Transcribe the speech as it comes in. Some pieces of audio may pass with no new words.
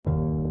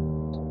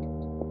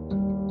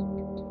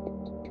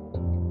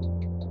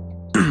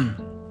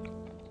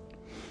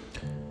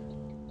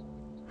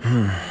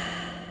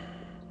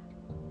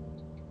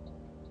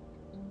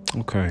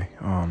Okay.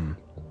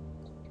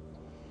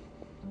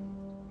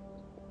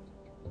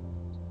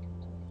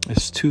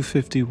 It's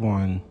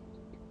 2:51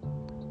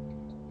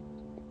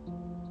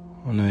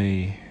 on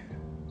a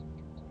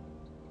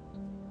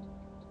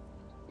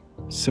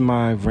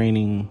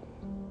semi-raining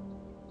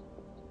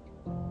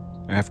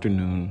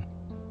afternoon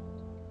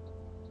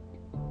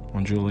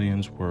on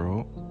Julian's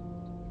World.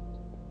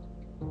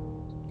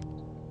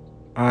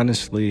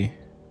 Honestly,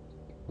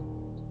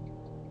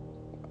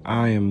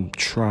 I am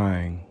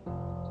trying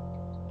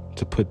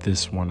to put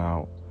this one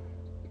out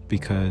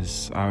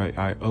because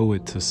I owe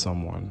it to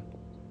someone,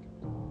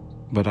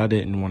 but I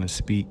didn't want to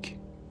speak.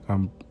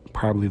 I'm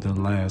probably the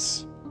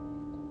last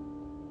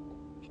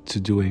to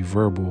do a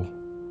verbal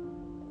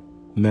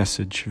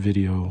message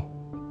video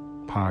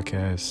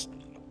podcast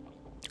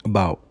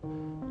about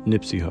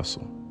Nipsey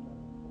Hussle.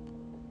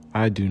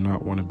 I do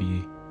not want to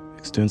be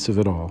extensive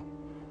at all.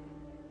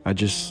 I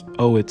just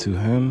owe it to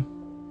him,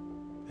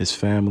 his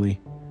family,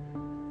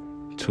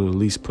 to at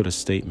least put a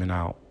statement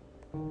out.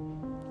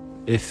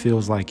 It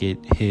feels like it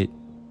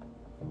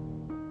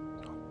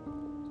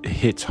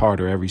hits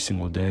harder every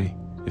single day.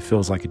 It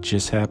feels like it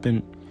just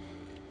happened.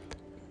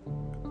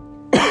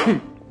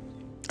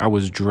 I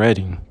was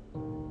dreading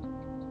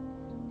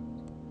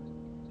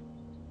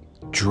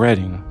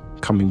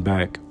coming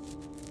back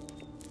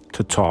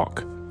to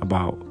talk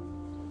about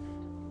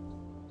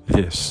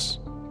this.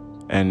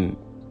 And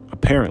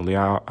apparently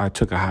I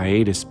took a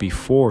hiatus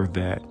before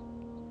that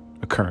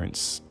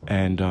occurrence.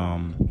 And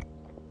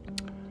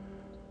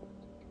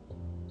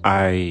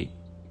I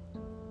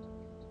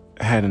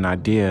had an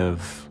idea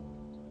of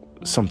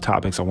some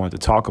topics I wanted to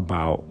talk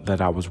about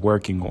that I was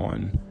working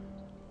on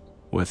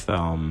with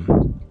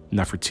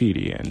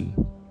Nefertiti,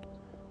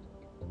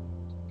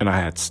 and I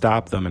had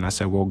stopped them, and I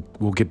said, well,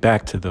 we'll get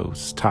back to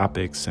those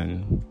topics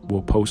and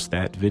we'll post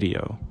that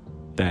video,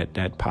 that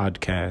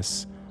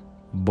podcast.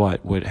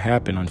 But what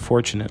happened,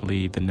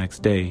 unfortunately, the next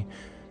day,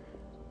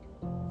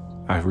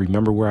 I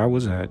remember where I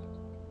was at,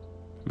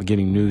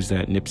 getting news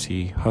that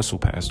Nipsey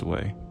Hussle passed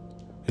away.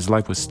 His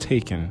life was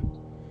taken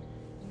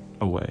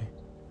away.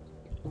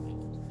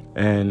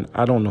 And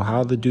I don't know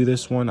how to do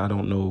this one. I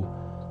don't know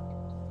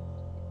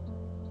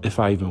if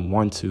I even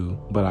want to,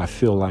 but I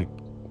feel like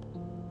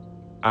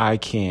I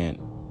can't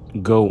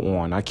go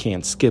on. I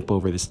can't skip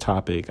over this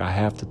topic. I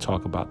have to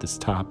talk about this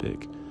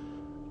topic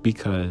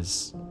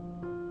because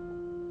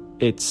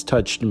it's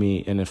touched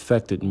me and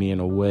affected me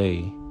in a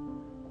way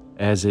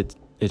as it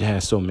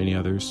has so many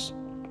others,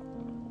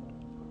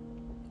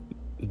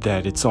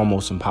 that it's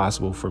almost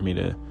impossible for me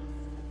to,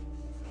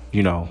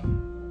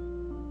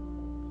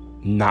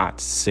 not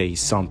say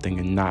something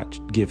and not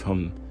give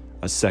him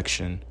a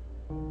section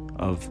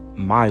of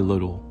my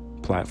little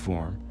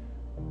platform,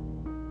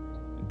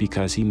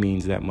 because he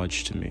means that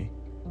much to me.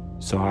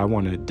 So I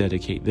want to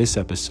dedicate this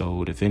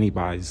episode, if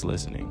anybody's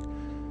listening,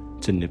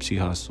 to Nipsey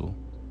Hussle,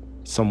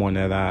 someone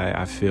that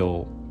I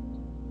feel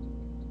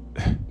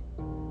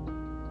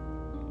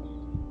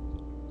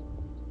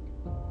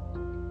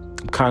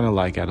I'm kind of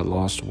like at a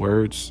lost for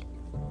words.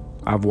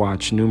 I've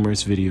watched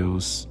numerous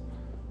videos.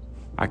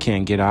 I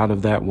can't get out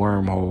of that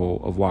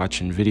wormhole of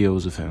watching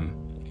videos of him,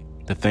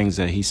 the things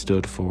that he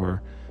stood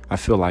for. I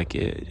feel like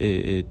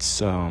I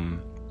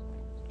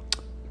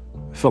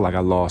feel like I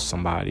lost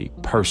somebody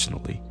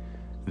personally.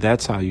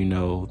 That's how you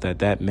know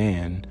that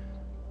man,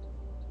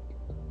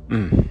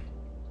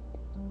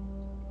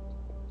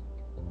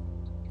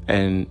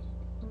 And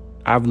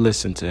I've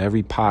listened to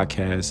every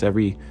podcast,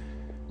 every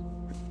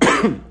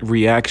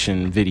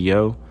reaction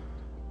video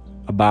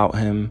about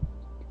him,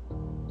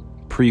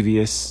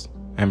 previous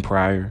and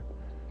prior,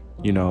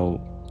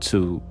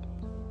 to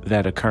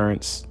that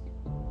occurrence.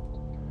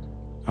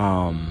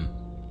 And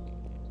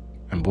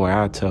boy,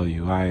 I'll tell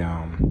you,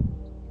 I'm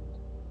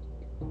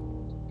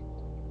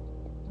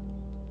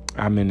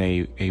in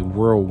a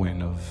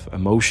whirlwind of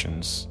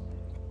emotions.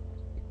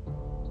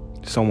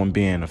 Someone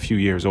being a few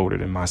years older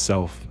than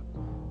myself,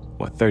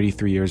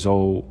 33 years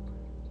old,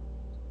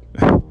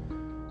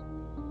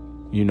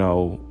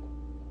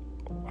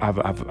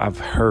 I've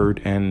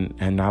heard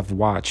and I've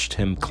watched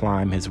him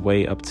climb his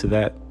way up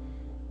to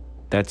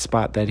that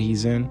spot that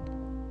he's in,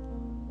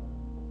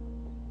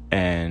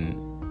 and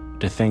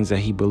the things that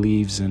he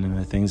believes in and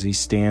the things he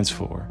stands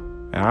for.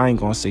 And I ain't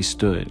gonna say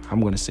stood, I'm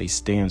gonna say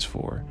stands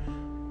for,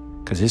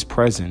 because his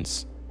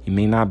presence, he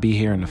may not be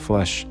here in the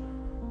flesh,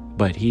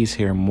 but he's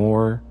here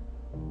more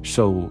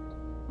so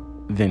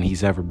than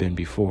he's ever been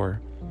before.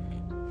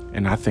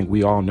 And I think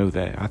we all know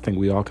that. I think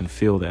we all can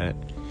feel that.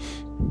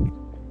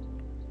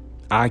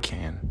 I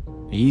can.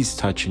 He's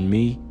touching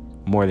me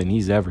more than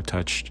he's ever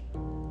touched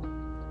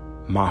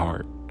my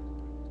heart.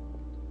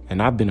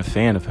 And I've been a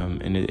fan of him,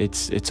 and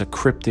it's a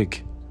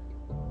cryptic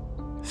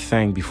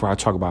thing. Before I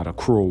talk about a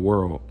cruel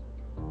world,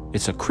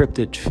 it's a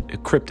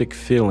cryptic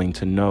feeling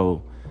to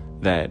know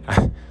that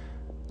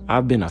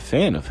I've been a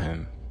fan of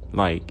him.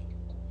 I've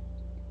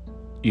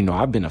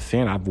been a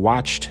fan. I've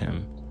watched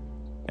him,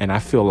 and I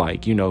feel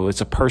like,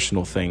 it's a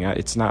personal thing.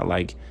 It's not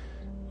like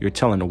you're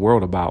telling the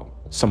world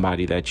about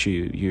somebody that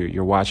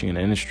you're watching in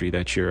the industry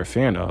that you're a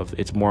fan of.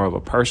 It's more of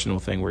a personal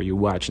thing where you're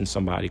watching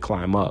somebody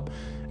climb up,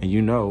 and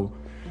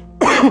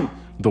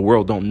the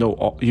world don't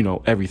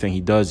know everything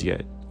he does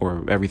yet,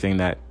 or everything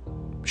that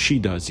she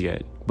does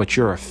yet, but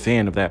you're a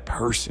fan of that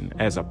person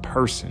as a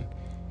person.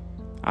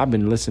 I've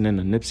been listening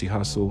to Nipsey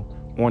Hussle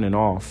on and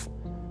off,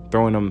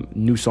 throwing him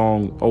new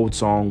song, old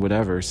song,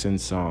 whatever,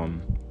 since I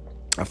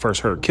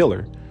first heard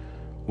Killer,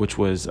 which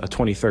was a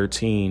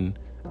 2013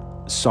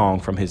 song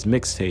from his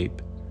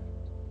mixtape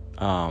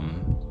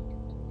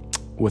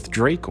with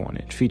Drake on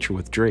it, feature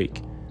with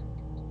Drake.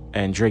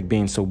 And Drake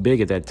being so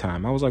big at that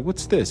time, I was like,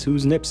 what's this?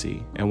 Who's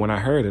Nipsey? And when I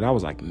heard it, I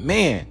was like,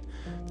 man,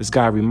 this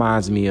guy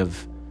reminds me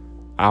of,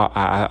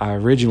 I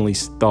originally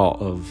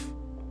thought of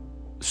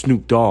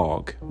Snoop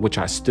Dogg, which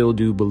I still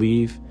do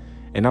believe.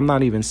 And I'm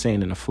not even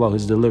saying in the flow.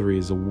 His delivery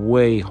is a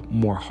way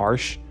more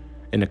harsh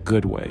in a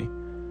good way.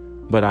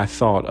 But I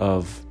thought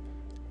of,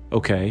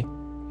 okay,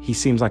 he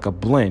seems like a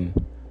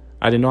blend.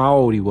 I didn't know how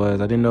old he was.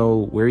 I didn't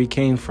know where he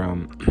came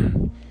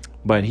from.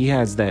 But he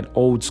has that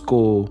old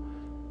school,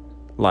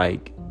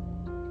 like,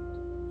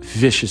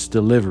 vicious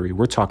delivery.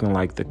 We're talking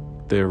like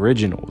the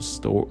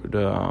originals,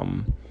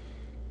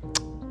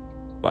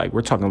 like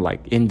we're talking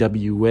like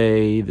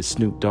NWA, the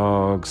Snoop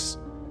Dogs,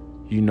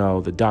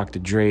 the Dr.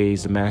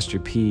 Dre's, the Master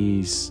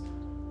P's,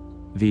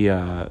 the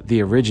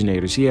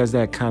originators. He has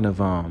that kind of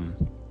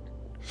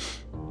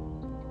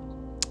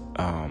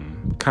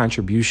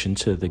contribution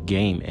to the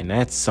game, and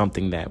that's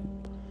something that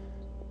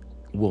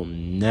will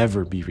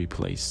never be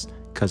replaced.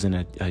 Because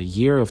in a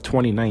year of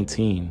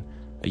 2019,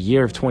 a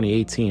year of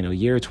 2018, a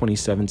year of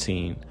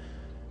 2017,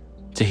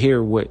 to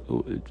hear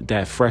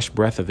that fresh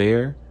breath of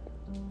air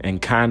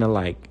and kind of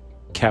like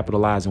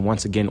capitalizing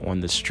once again on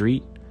the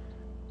street,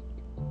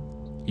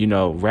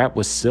 rap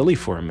was silly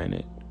for a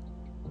minute.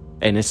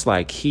 And it's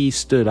like he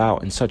stood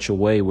out in such a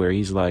way where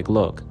he's like,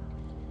 look,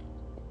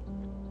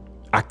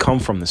 I come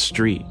from the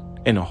street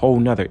in a whole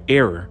nother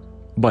era,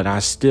 but I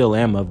still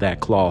am of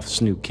that cloth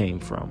Snoop came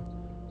from.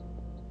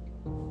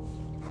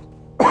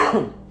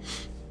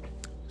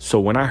 So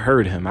when I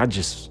heard him,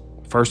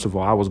 first of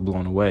all, I was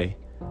blown away.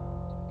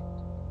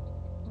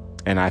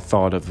 And I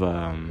thought of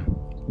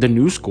the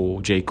new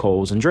school, J.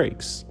 Cole's and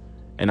Drake's.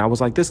 And I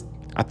was like,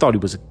 I thought he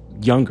was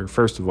younger,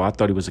 first of all. I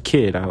thought he was a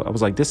kid. I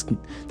was like, this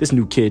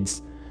new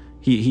kid's,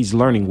 he's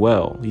learning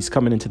well. He's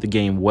coming into the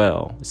game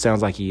well. It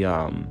sounds like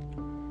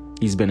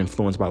he's been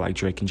influenced by like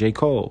Drake and J.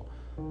 Cole.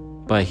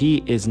 But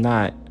he is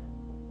not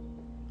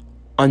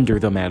under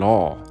them at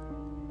all.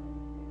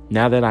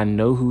 Now that I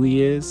know who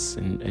he is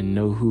and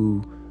know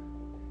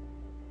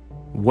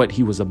what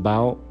he was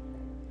about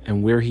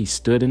and where he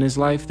stood in his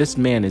life, this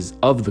man is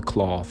of the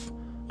cloth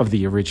of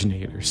the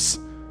originators.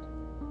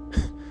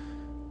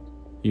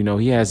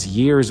 He has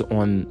years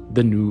on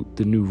the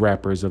new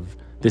rappers of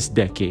this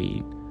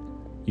decade.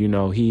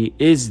 He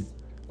is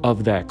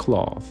of that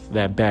cloth,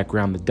 that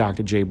background, the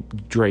Dr.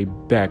 Dre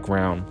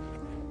background.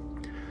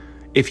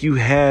 If you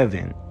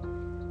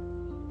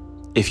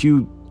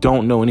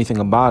don't know anything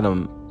about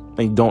him,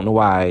 and you don't know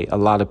why a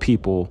lot of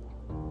people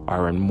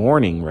are in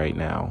mourning right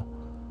now,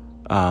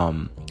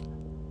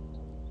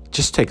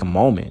 just take a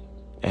moment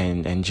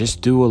and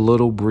just do a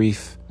little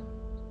brief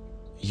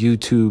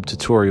YouTube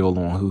tutorial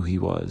on who he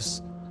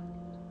was.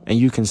 And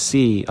you can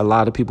see a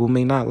lot of people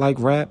may not like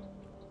rap.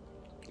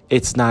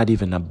 It's not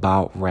even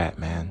about rap,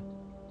 man.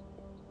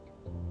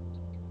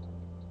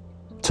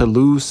 To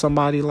lose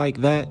somebody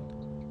like that,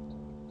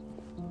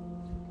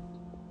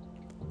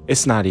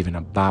 it's not even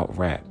about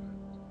rap.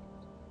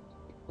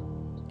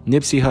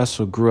 Nipsey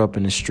Hussle grew up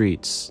in the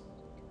streets.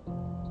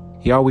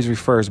 He always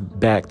refers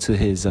back to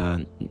his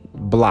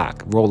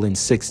block, rolling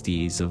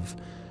 60s of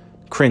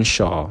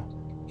Crenshaw.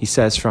 He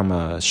says from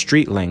a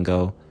street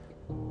lingo,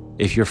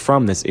 if you're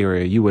from this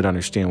area, you would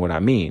understand what I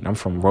mean. I'm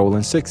from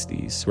rolling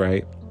 60s,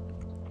 right?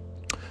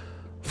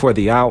 For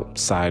the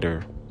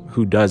outsider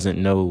who doesn't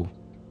know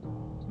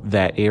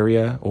that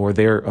area or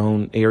their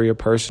own area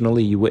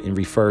personally, you wouldn't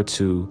refer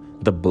to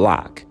the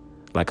block.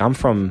 Like I'm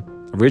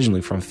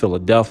originally from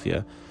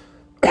Philadelphia.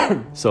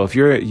 So if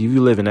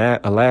you live in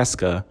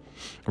Alaska,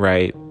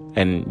 right,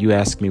 and you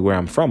ask me where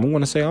I'm from, I'm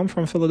going to say I'm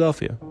from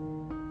Philadelphia.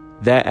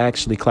 That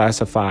actually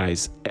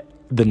classifies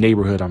the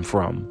neighborhood I'm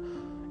from.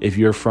 If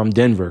you're from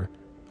Denver,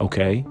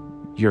 okay,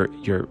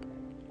 you're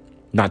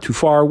not too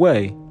far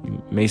away.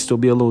 You may still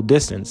be a little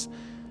distance.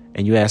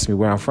 And you ask me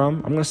where I'm from,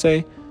 I'm going to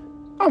say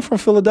I'm from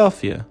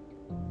Philadelphia.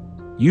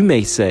 You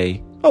may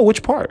say, oh,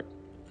 which part?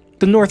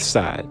 The north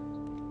side.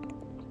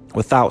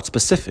 Without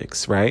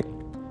specifics, right?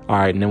 All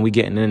right, and then we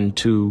getting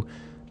into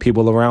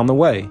people around the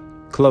way,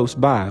 close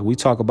by. We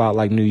talk about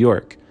like New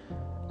York.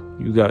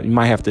 You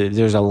might have to,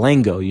 there's a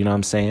lingo, you know what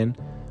I'm saying?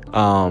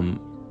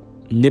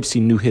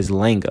 Nipsey knew his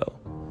lingo.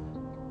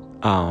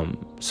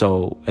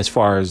 So as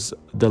far as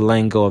the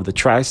lingo of the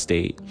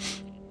tri-state,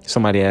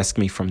 somebody asked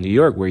me from New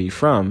York, where you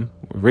from,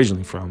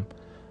 originally from,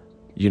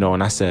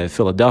 and I said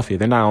Philadelphia.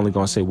 They're not only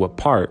going to say what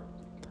part.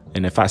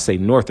 And if I say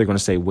north, they're going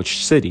to say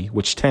which city,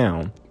 which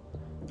town.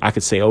 I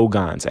could say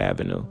Ogons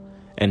Avenue.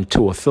 and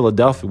to a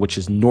Philadelphia, which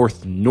is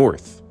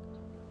north.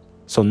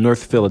 So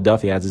North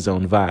Philadelphia has its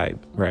own vibe,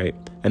 right?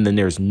 And then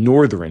there's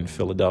Northern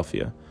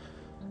Philadelphia.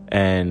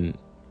 And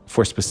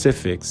for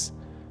specifics,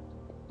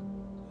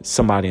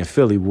 somebody in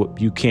Philly,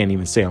 you can't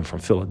even say I'm from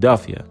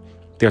Philadelphia.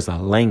 There's a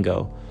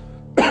lingo.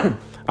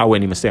 I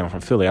wouldn't even say I'm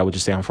from Philly. I would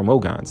just say I'm from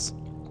Ogons.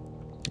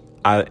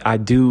 I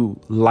do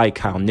like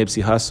how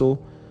Nipsey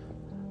Hussle,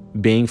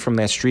 being from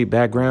that street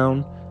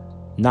background,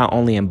 not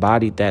only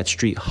embodied that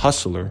street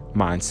hustler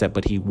mindset,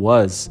 but he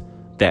was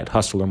that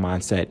hustler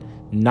mindset,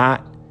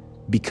 not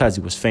because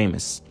he was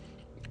famous.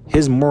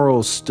 His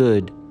morals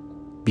stood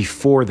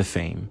before the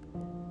fame.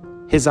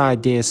 His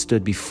ideas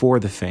stood before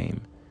the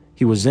fame.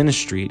 He was in the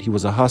street, he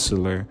was a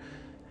hustler,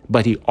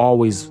 but he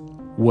always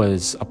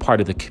was a part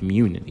of the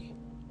community.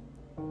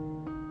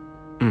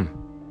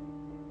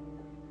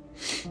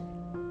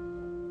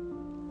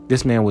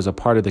 This man was a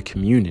part of the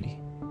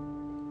community.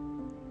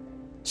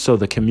 So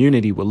the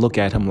community would look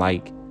at him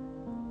like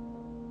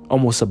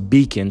almost a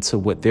beacon to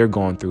what they're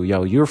going through.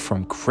 Yo, you're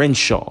from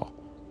Crenshaw.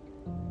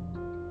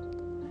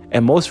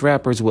 And most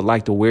rappers would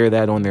like to wear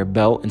that on their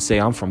belt and say,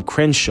 I'm from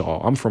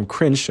Crenshaw. I'm from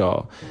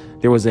Crenshaw.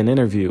 There was an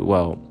interview,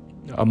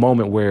 a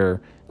moment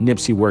where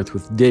Nipsey worked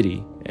with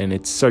Diddy, and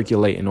it's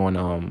circulating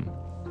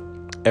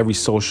on every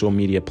social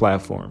media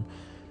platform.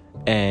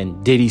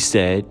 And Diddy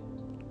said,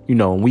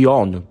 we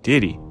all knew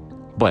Diddy,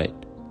 but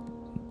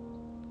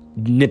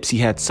Nipsey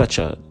had such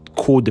a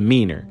cool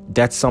demeanor.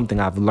 That's something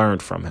I've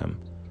learned from him.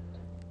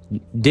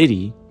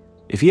 Diddy,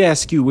 if he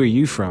asks you where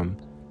you from,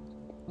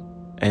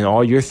 and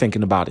all you're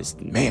thinking about is,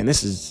 man,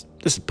 this is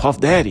Puff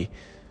Daddy,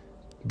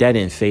 that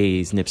didn't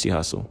faze Nipsey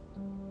Hussle.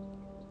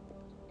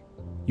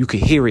 You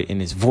could hear it in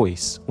his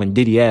voice when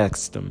Diddy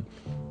asked him,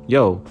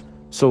 yo,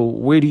 so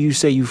where do you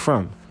say you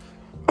from?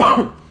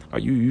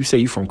 You say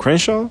you from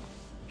Crenshaw?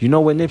 You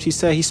know what Nipsey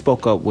said? He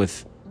spoke up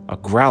with a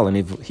growling.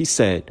 He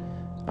said,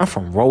 I'm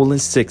from Rolling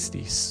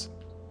 60s.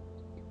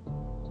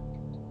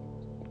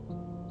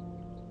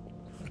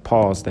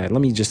 Pause that.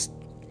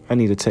 I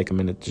need to take a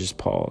minute to just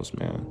pause,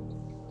 man.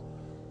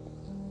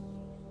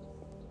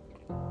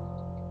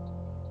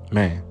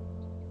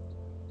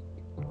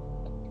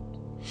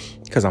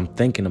 Because I'm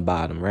thinking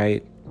about him,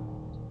 right?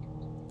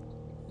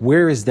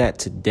 Where is that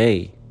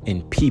today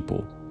in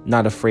people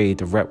not afraid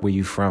to rep where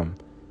you from?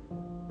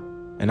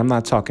 And I'm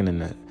not talking in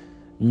the...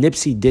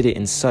 Nipsey did it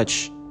in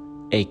such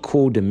a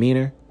cool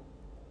demeanor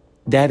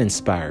that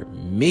inspired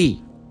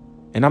me.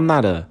 And I'm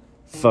not a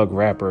thug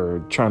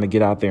rapper trying to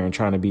get out there and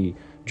trying to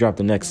drop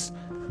the next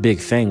big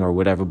thing or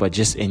whatever, but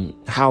just in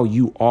how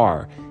you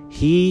are.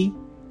 He,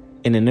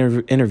 in an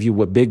interview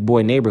with Big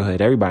Boy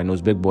Neighborhood, everybody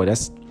knows Big Boy,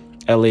 that's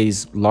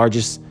LA's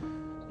largest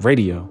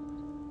radio.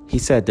 He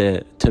said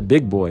to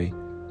Big Boy,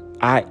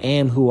 I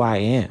am who I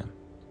am.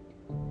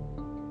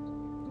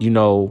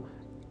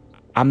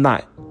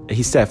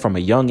 He said from a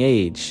young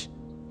age,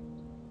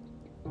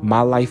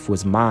 my life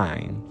was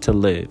mine to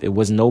live. It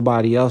was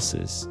nobody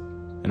else's.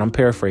 And I'm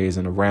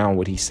paraphrasing around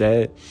what he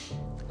said.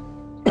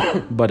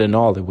 But in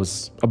all, it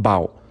was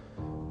about,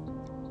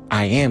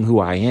 I am who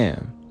I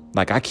am.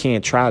 Like, I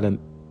can't try to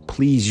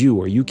please you,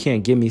 or you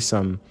can't give me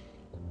some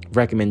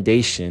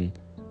recommendation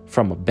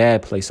from a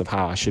bad place of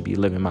how I should be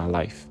living my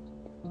life.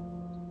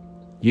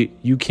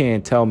 You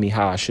can't tell me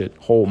how I should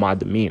hold my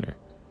demeanor.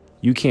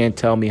 You can't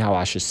tell me how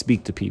I should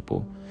speak to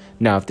people.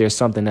 Now, if there's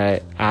something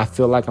that I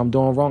feel like I'm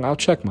doing wrong, I'll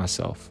check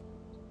myself.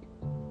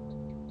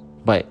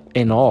 But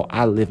in all,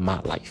 I live my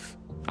life.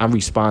 I'm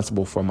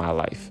responsible for my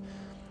life.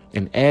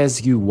 And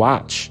as you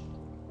watch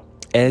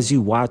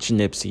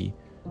Nipsey,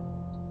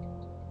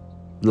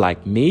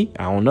 like me,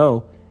 I don't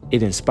know,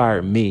 it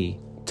inspired me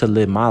to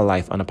live my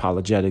life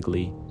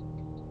unapologetically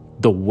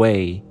the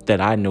way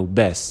that I know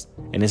best.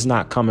 And it's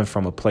not coming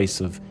from a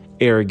place of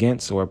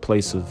arrogance or a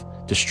place of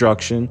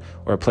destruction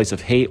or a place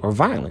of hate or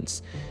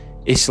violence.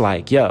 It's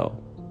like, yo,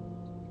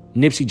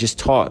 Nipsey just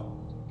taught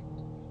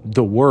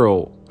the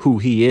world who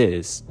he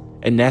is.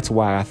 And that's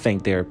why I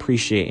think they're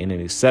appreciating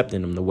and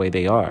accepting him the way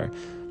they are.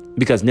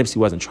 Because Nipsey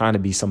wasn't trying to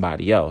be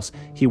somebody else.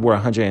 He wore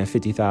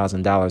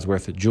 $150,000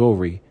 worth of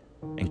jewelry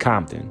in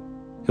Compton.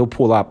 He'll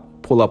pull up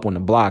on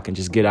the block and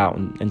just get out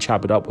and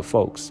chop it up with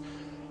folks.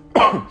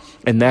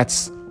 And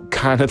that's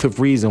kind of the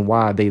reason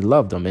why they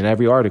loved him. In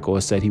every article,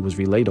 it said he was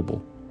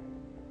relatable.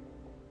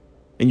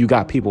 And you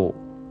got people,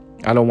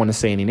 I don't want to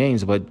say any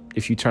names, but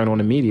if you turn on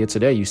the media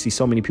today, you see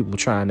so many people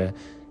trying to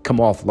come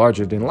off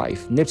larger than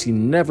life. Nipsey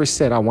never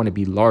said, I want to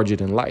be larger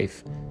than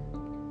life.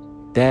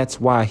 That's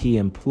why he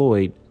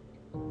employed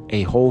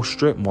a whole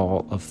strip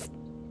mall of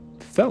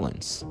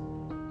felons.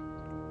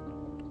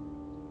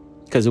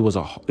 Because it was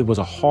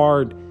a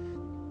hard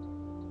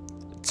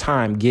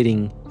time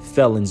getting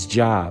felons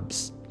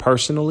jobs.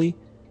 Personally,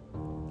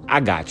 I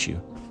got you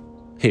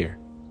here.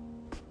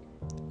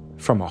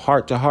 From a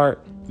heart to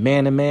heart,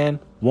 man to man,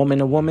 woman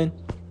to woman,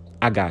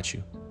 I got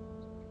you.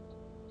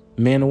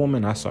 Man to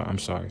woman, I'm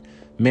sorry.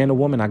 Man to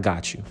woman, I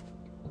got you.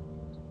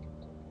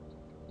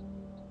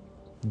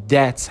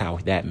 That's how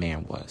that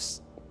man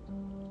was.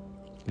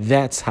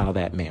 That's how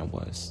that man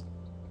was.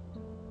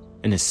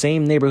 in the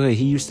same neighborhood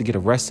he used to get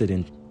arrested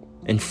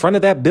in front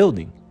of that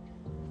building.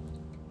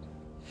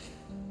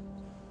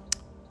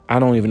 I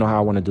don't even know how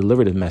I want to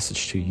deliver the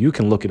message to you. You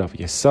can look it up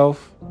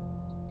yourself,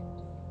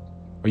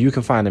 or you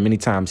can find the many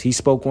times he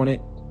spoke on it.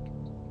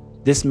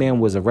 This man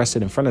was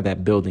arrested in front of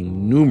that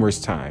building numerous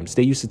times.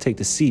 They used to take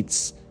the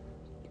seats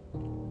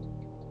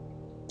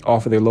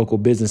off of their local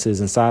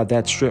businesses inside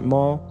that strip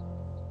mall,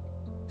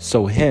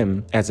 so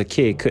him as a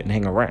kid couldn't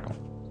hang around,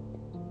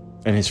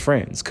 and his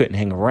friends couldn't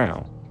hang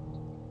around.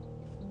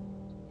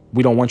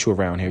 We don't want you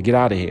around here. Get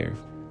out of here.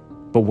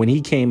 But when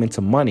he came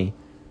into money,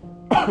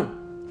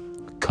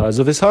 because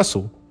of his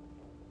hustle,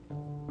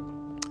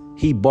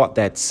 he bought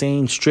that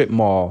same strip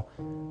mall,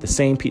 the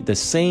same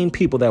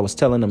people that was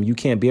telling him you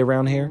can't be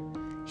around here,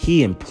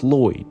 he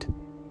employed,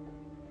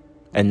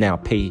 and now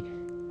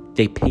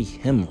they pay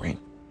him rent.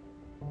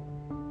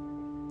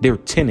 They're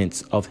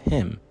tenants of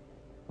him.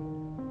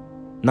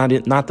 Not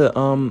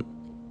the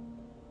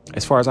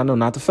as far as I know,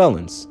 not the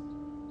felons,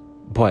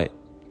 but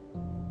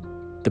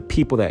the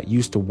people that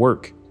used to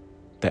work,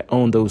 that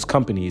own those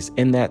companies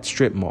in that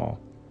strip mall.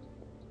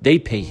 They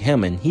pay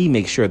him, and he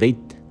makes sure they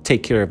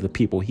take care of the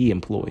people he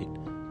employed.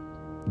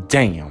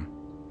 Damn.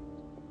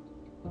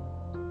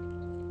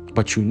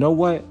 But you know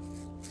what?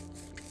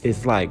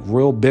 It's like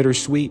real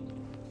bittersweet.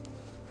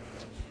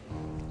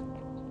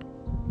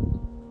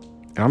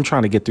 And I'm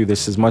trying to get through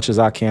this as much as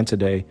I can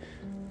today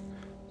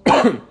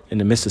in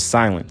the midst of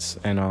silence.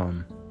 And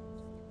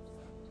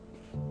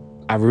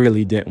I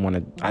really didn't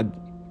want to. I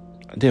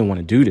didn't want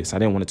to do this. I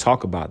didn't want to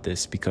talk about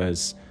this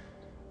because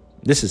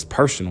this is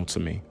personal to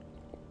me.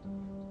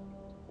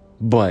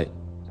 But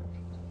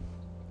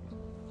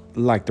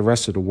like the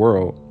rest of the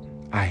world,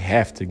 I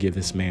have to give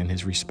this man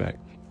his respect.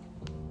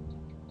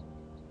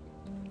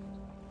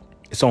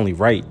 It's only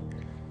right,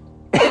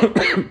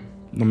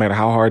 no matter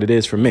how hard it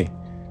is for me.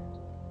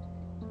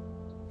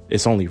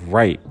 It's only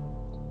right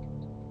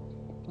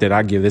that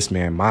I give this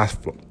man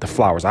the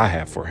flowers I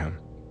have for him.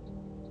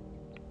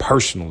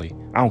 Personally,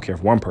 I don't care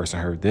if one person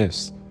heard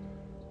this.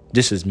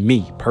 This is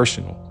me,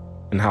 personal,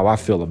 and how I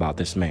feel about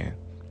this man,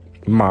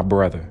 my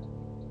brother,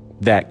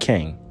 that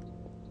king.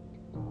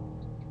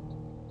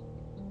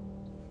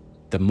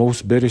 The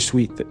most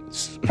bittersweet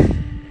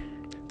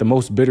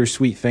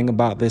thing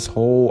about this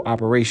whole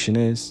operation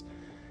is,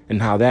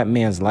 and how that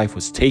man's life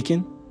was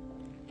taken,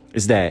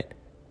 is that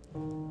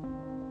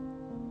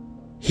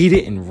he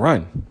didn't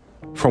run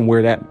from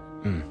where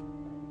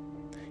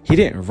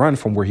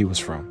he was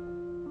from.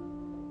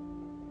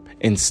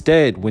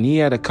 Instead, when he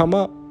had to come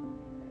up,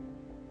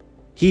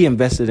 he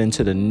invested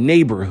into the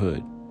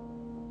neighborhood,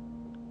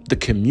 the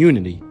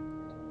community.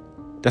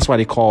 That's why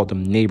they called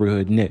them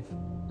Neighborhood Nip.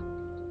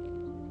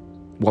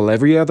 While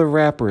every other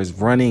rapper is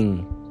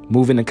running,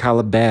 moving to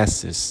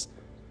Calabasas,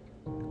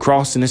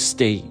 crossing the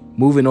state,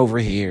 moving over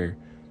here.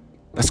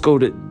 Let's go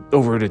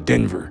over to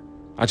Denver.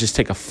 I just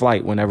take a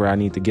flight whenever I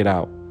need to get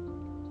out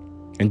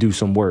and do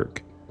some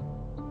work.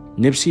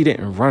 Nipsey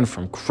didn't run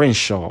from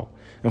Crenshaw,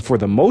 and for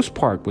the most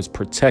part was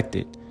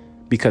protected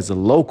because the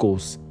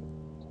locals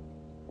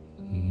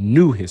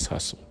knew his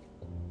hustle.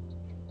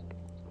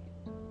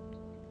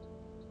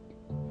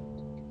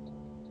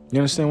 You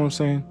understand what I'm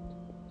saying?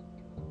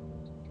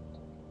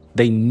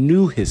 They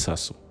knew his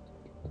hustle.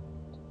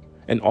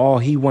 And all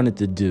he wanted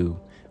to do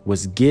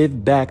was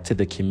give back to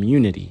the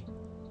community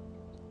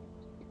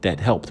that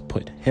helped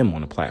put him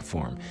on a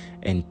platform,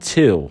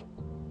 until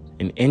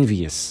an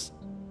envious,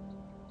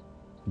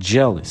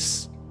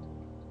 jealous,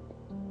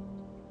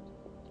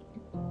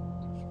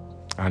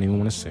 I don't even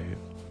want to say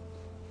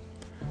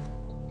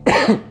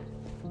it.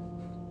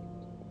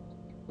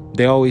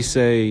 They always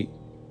say,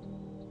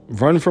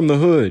 run from the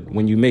hood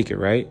when you make it,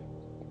 right?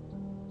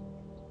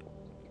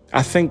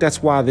 I think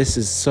that's why this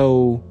is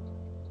so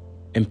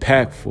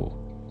impactful.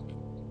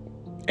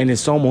 And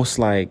it's almost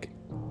like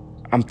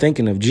I'm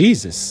thinking of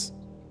Jesus.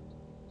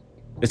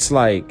 It's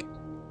like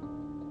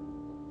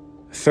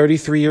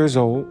 33 years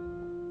old,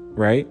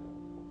 right?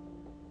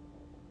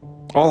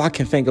 All I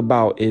can think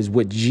about is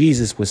what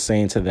Jesus was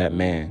saying to that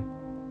man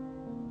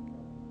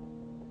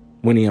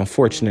when he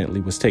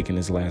unfortunately was taking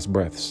his last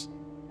breaths.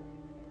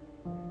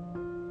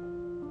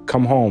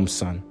 Come home,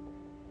 son.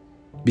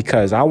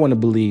 Because I want to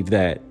believe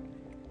that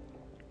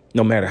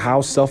no matter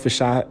how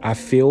selfish I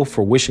feel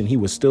for wishing he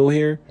was still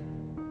here,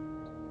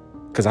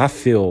 because I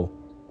feel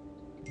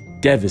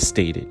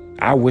devastated.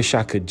 I wish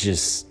I could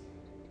just,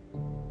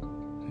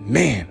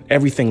 man,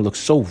 everything looks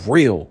so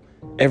real.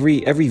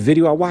 Every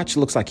video I watch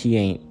looks like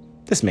he's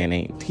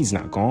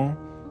not gone.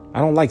 I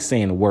don't like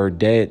saying the word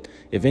dead.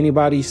 If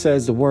anybody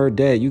says the word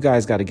dead, you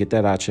guys got to get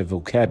that out your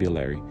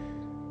vocabulary.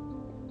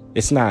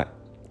 It's not,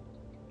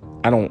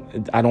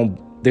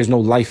 there's no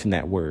life in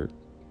that word.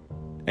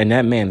 And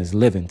that man is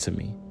living to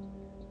me.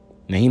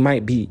 Now, he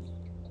might be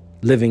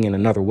living in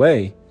another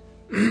way,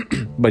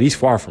 but he's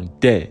far from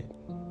dead.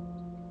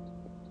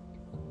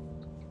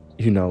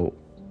 You know,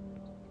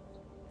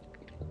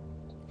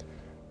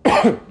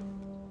 I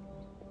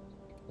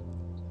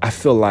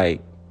feel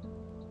like,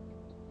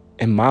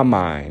 in my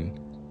mind,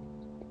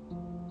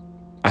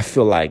 I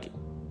feel like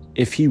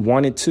if he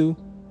wanted to,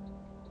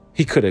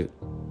 he could have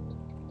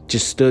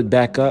just stood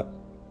back up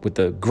with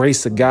the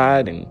grace of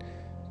God, and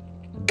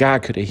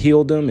God could have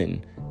healed him,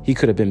 and he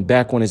could have been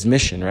back on his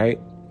mission, right?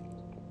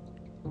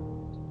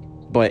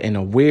 But in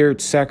a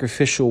weird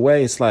sacrificial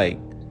way, it's like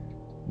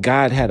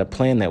God had a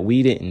plan that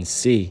we didn't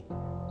see.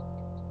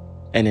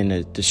 And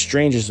in the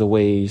strangest of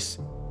ways,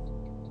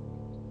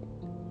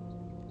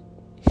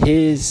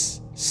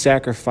 his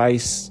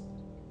sacrifice,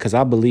 because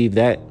I believe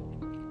that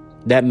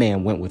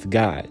man went with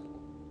God.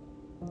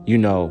 You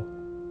know,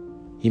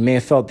 he may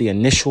have felt the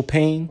initial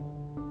pain,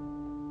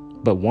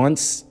 but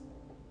once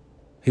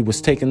he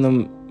was taking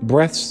them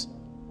breaths,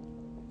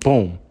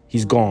 boom,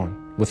 he's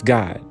gone with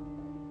God.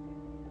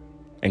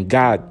 And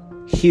God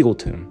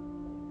healed him.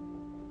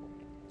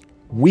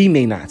 We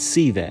may not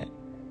see that.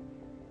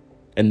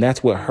 And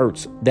that's what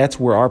hurts. That's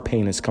where our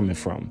pain is coming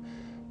from.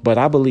 But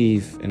I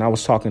believe, and I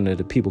was talking to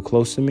the people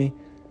close to me,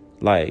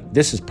 like,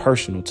 this is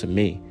personal to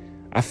me.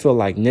 I feel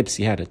like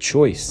Nipsey had a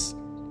choice.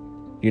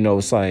 You know,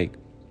 it's like,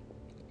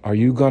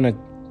 I'm going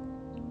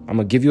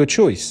to give you a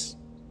choice.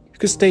 You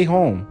could stay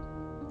home.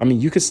 I mean,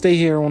 you could stay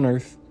here on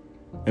earth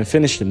and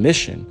finish the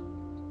mission.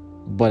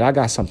 But I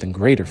got something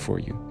greater for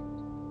you.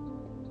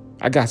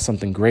 I got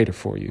something greater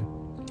for you.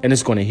 And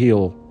it's going to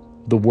heal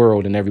the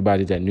world and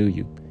everybody that knew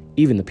you,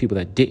 even the people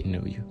that didn't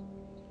know you.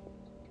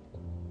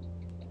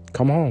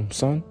 Come home,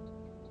 son.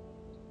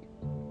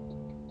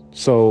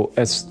 So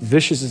as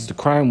vicious as the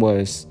crime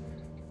was,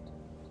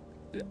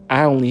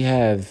 I only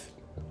have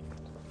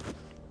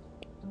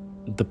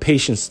the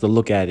patience to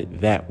look at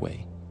it that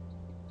way.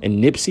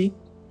 And Nipsey,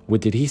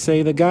 what did he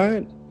say to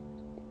God?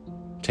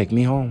 Take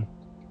me home.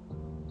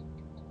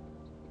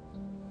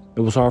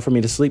 It was hard for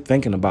me to sleep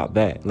thinking about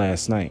that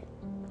last night.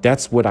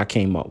 That's what I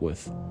came up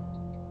with.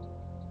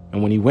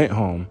 And when he went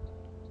home,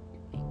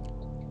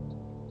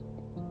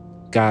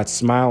 God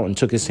smiled and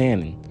took his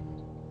hand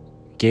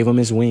and gave him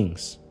his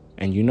wings.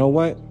 And you know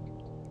what?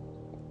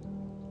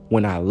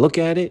 When I look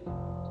at it,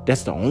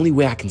 that's the only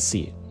way I can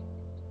see it.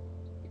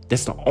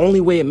 That's the only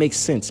way it makes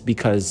sense,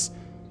 because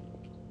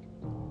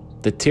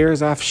the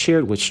tears I've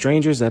shared with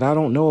strangers that I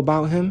don't know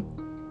about him,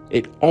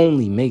 it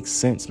only makes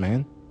sense,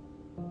 man.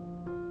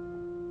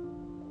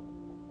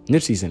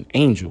 Nipsey's an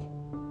angel.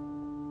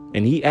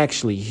 And he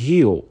actually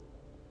healed.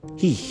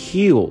 He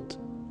healed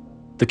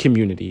the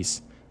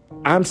communities.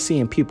 I'm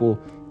seeing people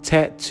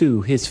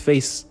tattoo his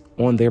face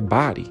on their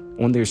body,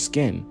 on their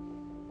skin.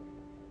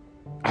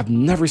 I've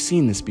never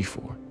seen this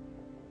before.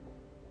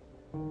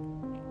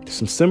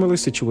 Some similar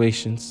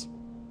situations.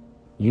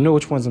 You know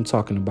which ones I'm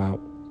talking about.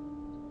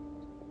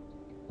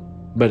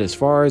 But as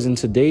far as in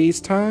today's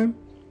time,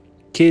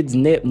 kids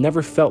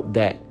never felt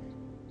that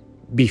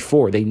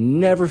before. They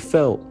never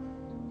felt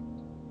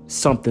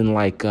something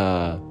like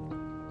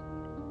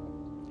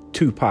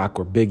Tupac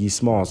or Biggie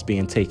Smalls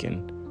being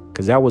taken,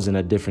 because that was in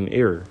a different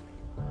era.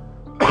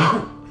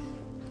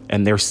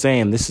 And they're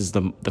saying this is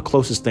the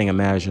closest thing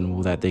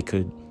imaginable that they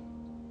could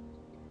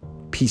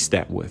piece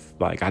that with.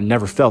 Like, I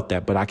never felt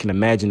that, but I can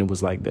imagine it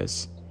was like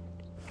this.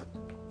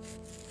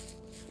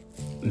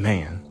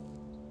 Man,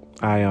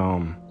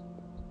 I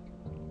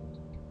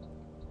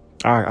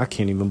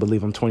can't even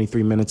believe I'm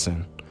 23 minutes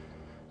in.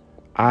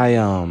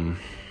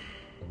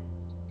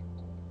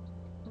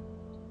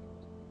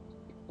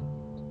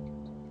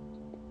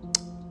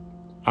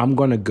 I'm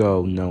going to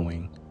go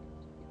knowing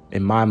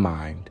in my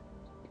mind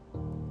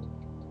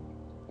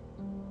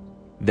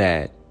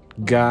that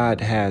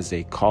God has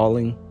a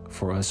calling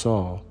for us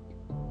all.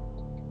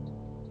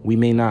 We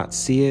may not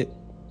see it,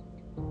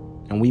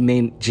 and we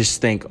may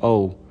just think,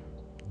 oh,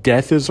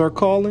 death is our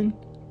calling.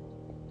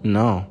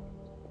 No,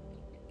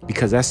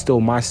 because that's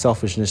still my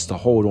selfishness to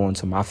hold on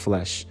to my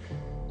flesh.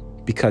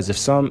 Because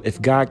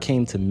if God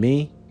came to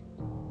me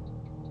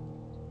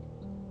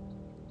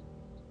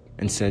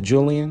and said,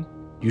 Julian,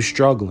 you're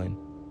struggling,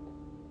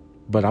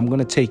 but I'm going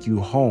to take you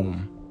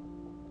home,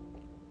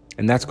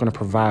 and that's going to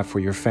provide for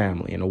your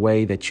family in a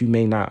way that you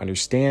may not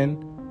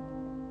understand,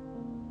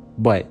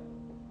 but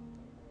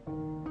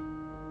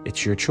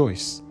it's your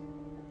choice.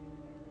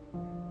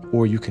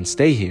 Or you can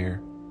stay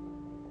here,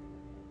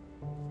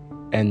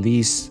 and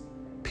these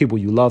people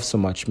you love so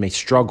much may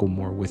struggle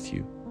more with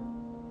you.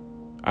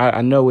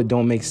 I know it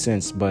don't make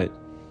sense, but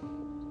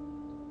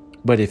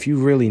if you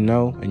really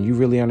know and you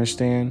really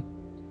understand,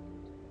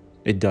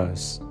 it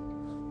does.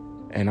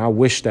 And I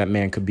wish that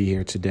man could be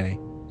here today.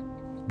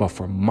 But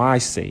for my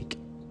sake,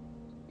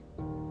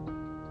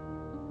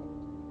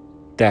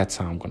 that's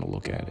how I'm going to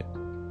look at it.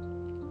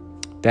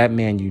 That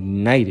man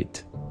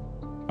united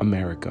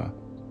America.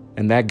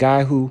 And that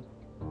guy who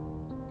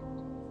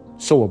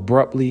so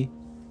abruptly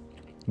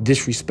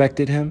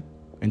disrespected him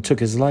and took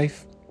his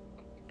life,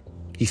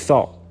 he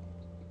thought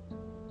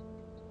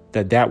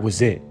that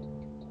was it.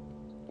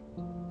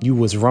 You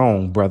was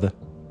wrong, brother.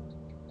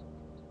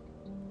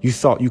 You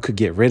thought you could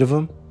get rid of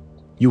him?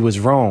 You was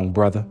wrong,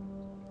 brother.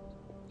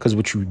 Because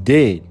what you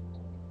did,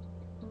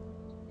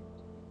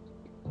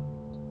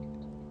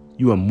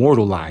 you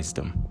immortalized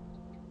him.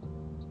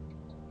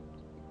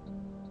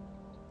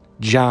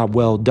 Job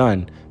well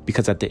done.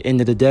 Because at the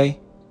end of the day,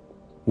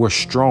 we're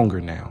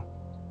stronger now.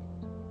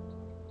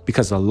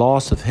 Because the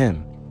loss of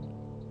him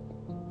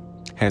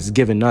has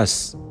given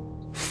us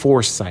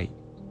foresight.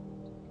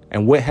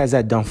 And what has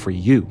that done for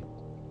you?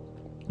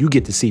 You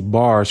get to see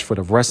bars for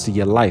the rest of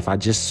your life. I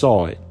just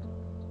saw it.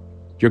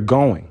 You're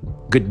going.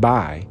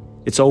 Goodbye.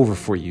 It's over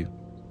for you.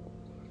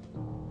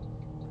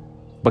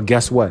 But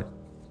guess what?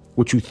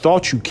 What you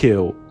thought you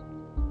killed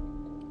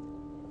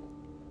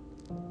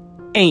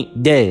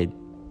ain't dead.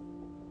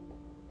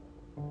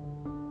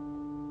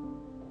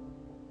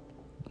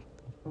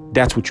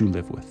 That's what you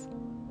live with.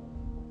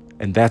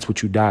 And that's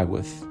what you die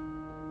with.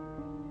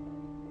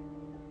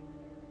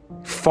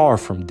 Far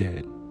from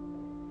dead.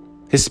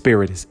 His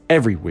spirit is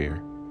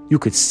everywhere. You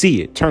could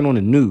see it. Turn on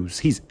the news.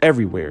 He's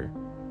everywhere.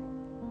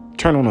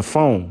 Turn on the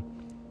phone.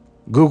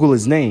 Google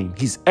his name.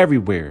 He's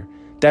everywhere.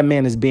 That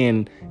man is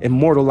being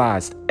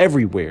immortalized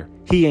everywhere.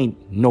 He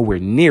ain't nowhere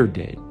near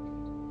dead.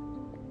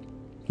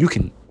 You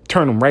can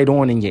turn him right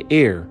on in your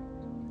ear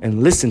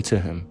and listen to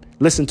him.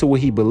 Listen to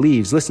what he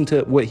believes. Listen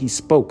to what he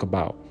spoke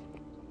about.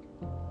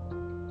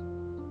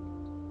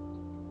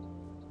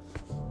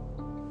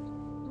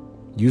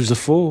 Use the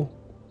fool.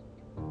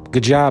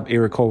 Good job,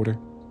 Eric Holder.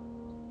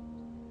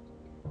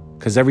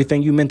 Because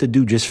everything you meant to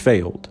do just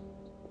failed.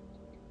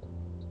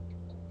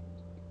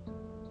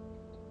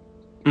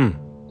 And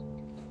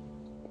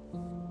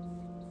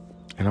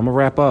I'm going to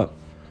wrap up.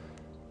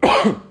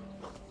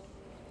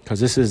 Because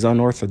this is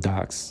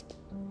unorthodox.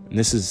 And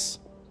this is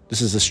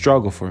a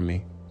struggle for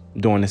me,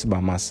 doing this by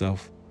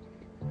myself.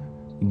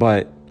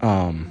 But,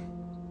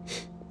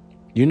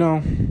 you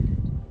know,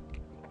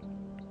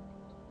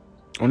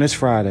 on this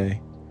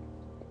Friday,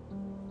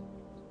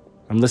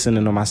 I'm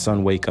listening to my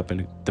son wake up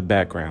in the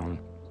background.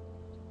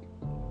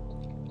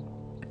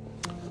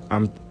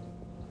 I'm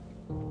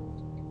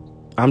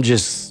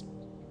just,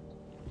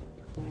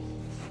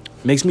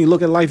 makes me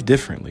look at life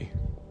differently.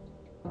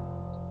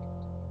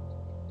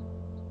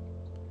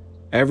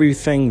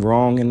 Everything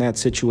wrong in that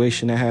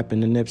situation that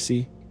happened to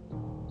Nipsey,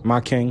 my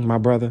king, my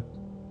brother,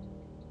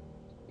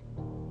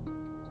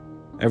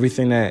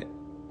 everything that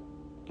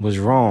was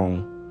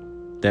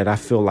wrong that I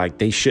feel like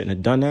they shouldn't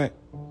have done that,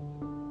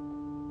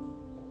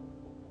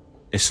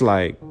 it's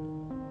like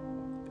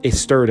it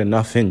stirred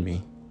enough in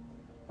me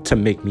to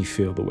make me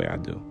feel the way I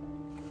do.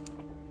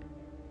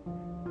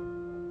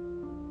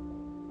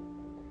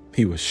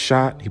 He was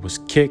shot, he was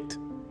kicked,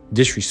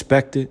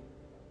 disrespected.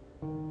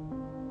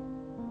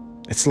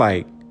 It's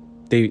like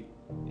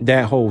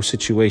that whole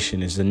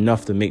situation is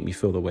enough to make me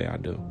feel the way I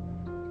do.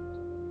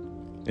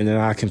 And then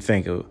I can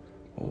think of,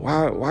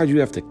 why'd you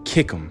have to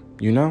kick him,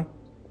 you know?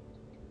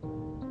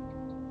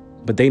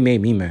 But they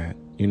made me mad,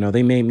 you know,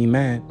 they made me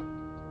mad.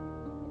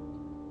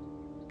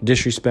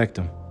 Disrespect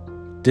him.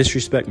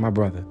 Disrespect my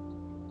brother.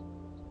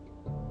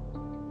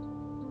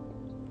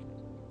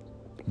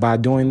 By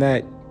doing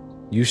that,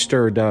 you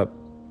stirred up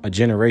a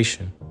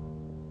generation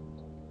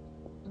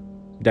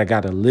that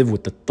got to live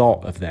with the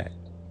thought of that,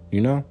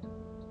 you know?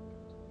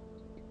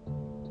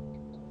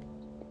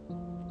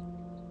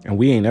 And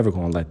we ain't ever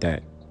going to let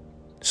that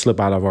slip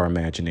out of our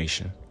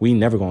imagination. We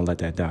never going to let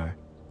that die.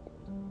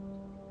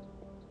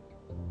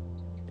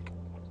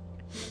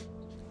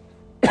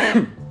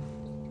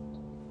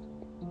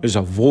 There's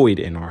a void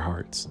in our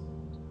hearts.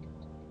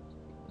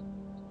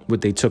 What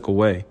they took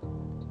away.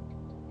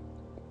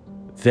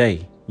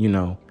 They, you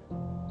know,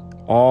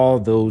 all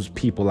those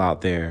people out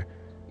there,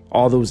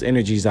 all those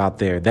energies out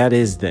there, that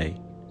is they.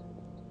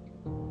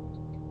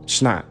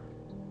 It's not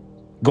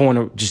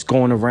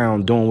going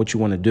around doing what you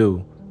want to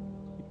do,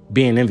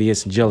 being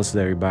envious and jealous of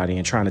everybody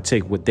and trying to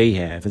take what they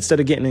have instead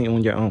of getting it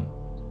on your own,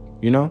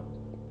 you know?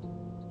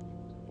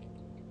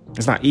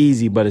 It's not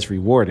easy, but it's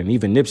rewarding.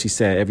 Even Nipsey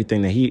said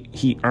everything that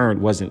he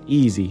earned wasn't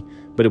easy,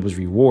 but it was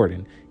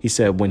rewarding. He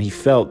said when he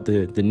felt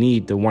the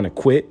need to want to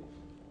quit,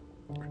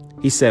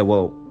 he said,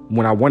 well,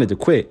 when I wanted to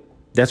quit,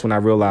 that's when I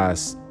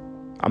realized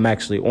I'm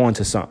actually on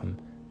to something.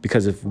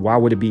 Because why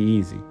would it be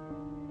easy?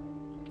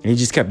 And he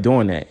just kept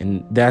doing that.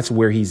 And that's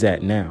where he's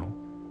at now,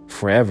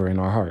 forever in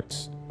our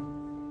hearts.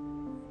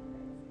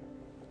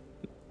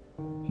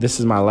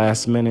 This is my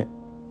last minute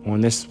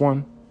on this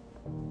one,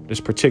 this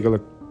particular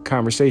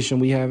conversation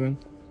we having.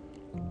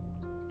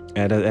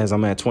 As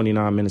I'm at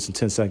 29 minutes and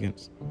 10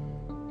 seconds.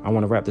 I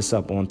want to wrap this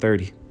up on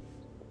 30.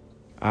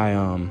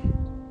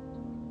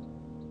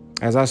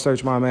 As I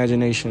search my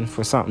imagination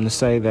for something to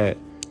say that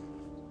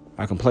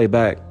I can play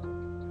back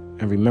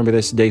and remember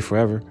this day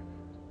forever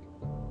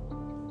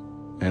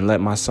and let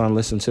my son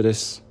listen to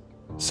this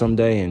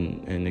someday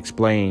and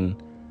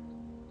explain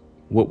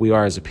what we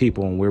are as a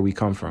people and where we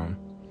come from.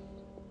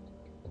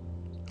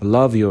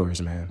 Love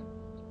yours, man.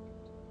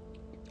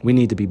 We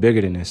need to be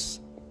bigger than this.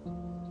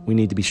 We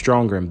need to be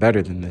stronger and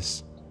better than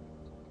this.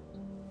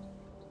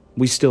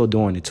 We still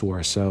doing it to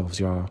ourselves,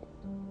 y'all.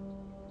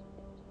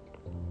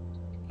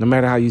 No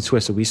matter how you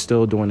twist it, we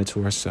still doing it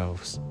to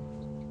ourselves.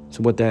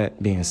 So with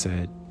that being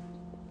said,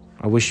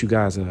 I wish you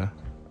guys a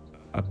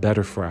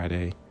better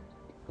Friday.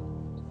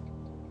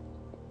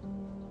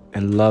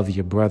 And love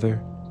your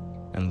brother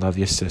and love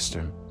your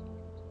sister.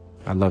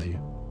 I love you.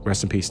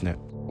 Rest in peace, Nip.